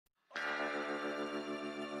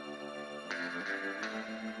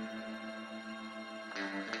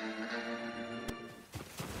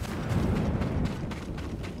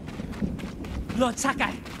Lord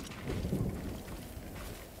Sakai!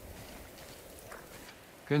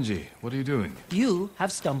 Kenji, what are you doing? You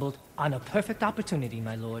have stumbled on a perfect opportunity,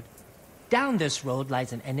 my lord. Down this road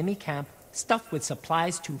lies an enemy camp stuffed with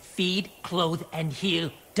supplies to feed, clothe, and heal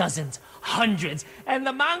dozens, hundreds, and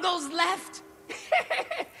the Mongols left!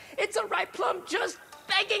 It's a ripe plum just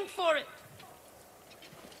begging for it!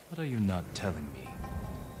 What are you not telling me?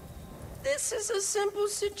 This is a simple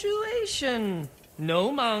situation.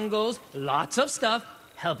 No Mongols, lots of stuff.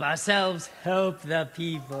 Help ourselves, help the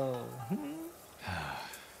people.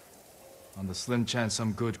 On the slim chance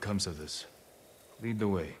some good comes of this. Lead the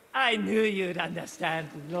way. I knew you'd understand,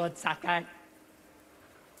 Lord Sakai.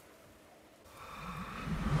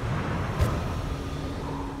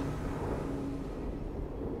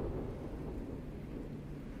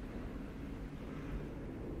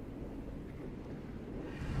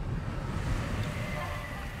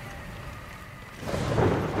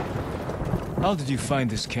 How did you find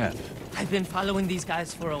this camp? I've been following these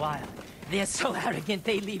guys for a while. They're so arrogant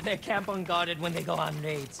they leave their camp unguarded when they go on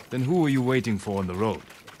raids. Then who were you waiting for on the road?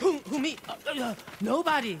 Who me?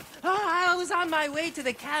 Nobody. I was on my way to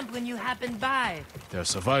the camp when you happened by. There are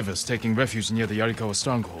survivors taking refuge near the Yarikawa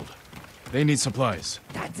stronghold. They need supplies.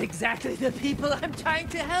 That's exactly the people I'm trying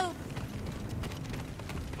to help.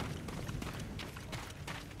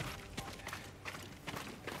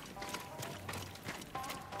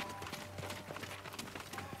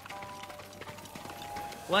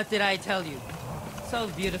 What did I tell you? So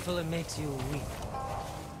beautiful it makes you weep.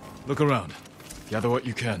 Look around. Gather what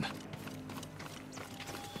you can.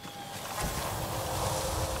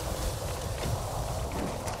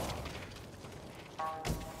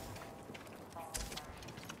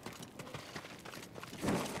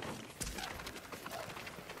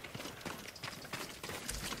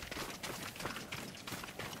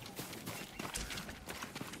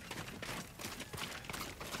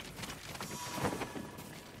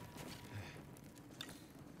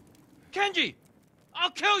 Kenji!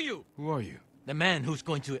 I'll kill you! Who are you? The man who's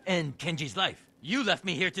going to end Kenji's life. You left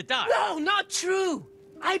me here to die. No, not true!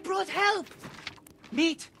 I brought help!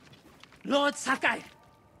 Meet Lord Sakai,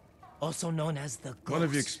 also known as the Ghost. One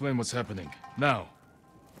of you explain what's happening. Now.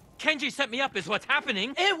 Kenji set me up is what's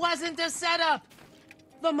happening. It wasn't a setup!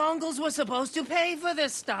 The Mongols were supposed to pay for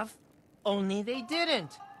this stuff, only they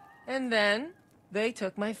didn't. And then, they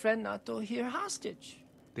took my friend Nato here hostage.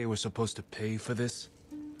 They were supposed to pay for this?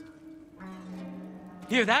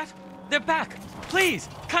 Hear that? They're back! Please,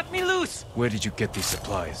 cut me loose! Where did you get these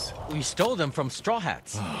supplies? We stole them from Straw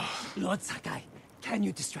Hats. Lord Sakai, can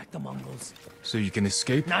you distract the Mongols? So you can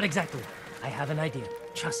escape? Not exactly. I have an idea.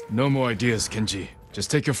 Trust me. No more ideas, Kenji.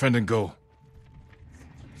 Just take your friend and go.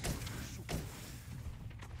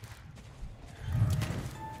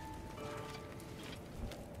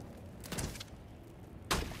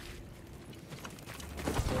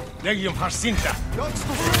 Legium Harsinta!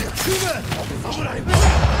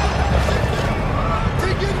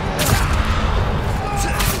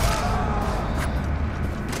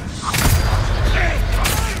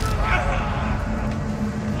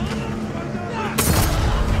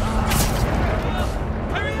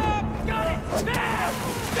 Hurry up! Got it! There!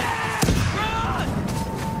 There! Run!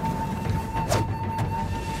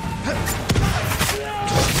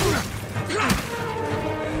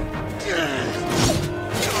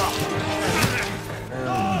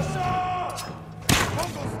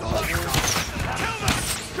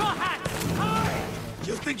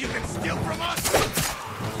 You think you can steal from us?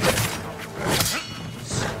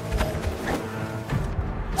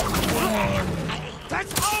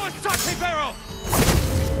 That's our sake barrel!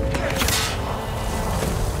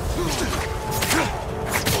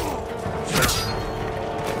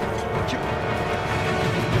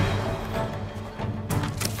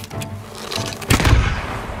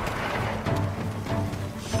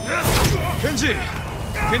 Kenji!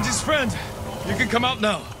 Kenji's friend! You can come out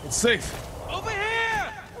now. It's safe. Over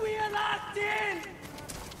here! We are locked in!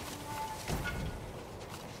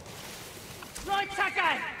 Lord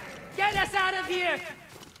Sakai, get us out of here!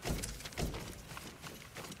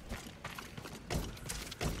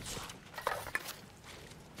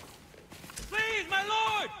 Please, my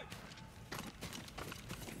lord!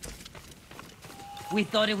 We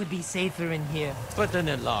thought it would be safer in here. But then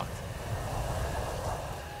it locked.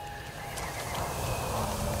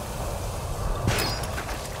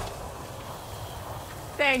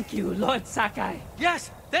 Thank you, Lord Sakai. Yes,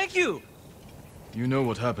 thank you! You know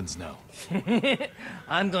what happens now.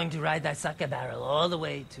 I'm going to ride that sake barrel all the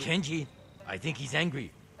way to... Kenji, I think he's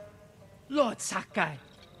angry. Lord Sakai,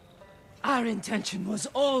 our intention was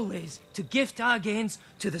always to gift our gains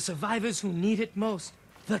to the survivors who need it most.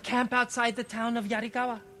 The camp outside the town of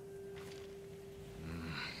Yarikawa.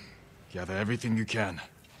 Gather everything you can.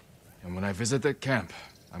 And when I visit that camp,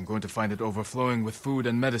 I'm going to find it overflowing with food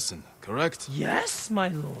and medicine, correct? Yes, my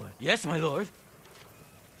lord. Yes, my lord.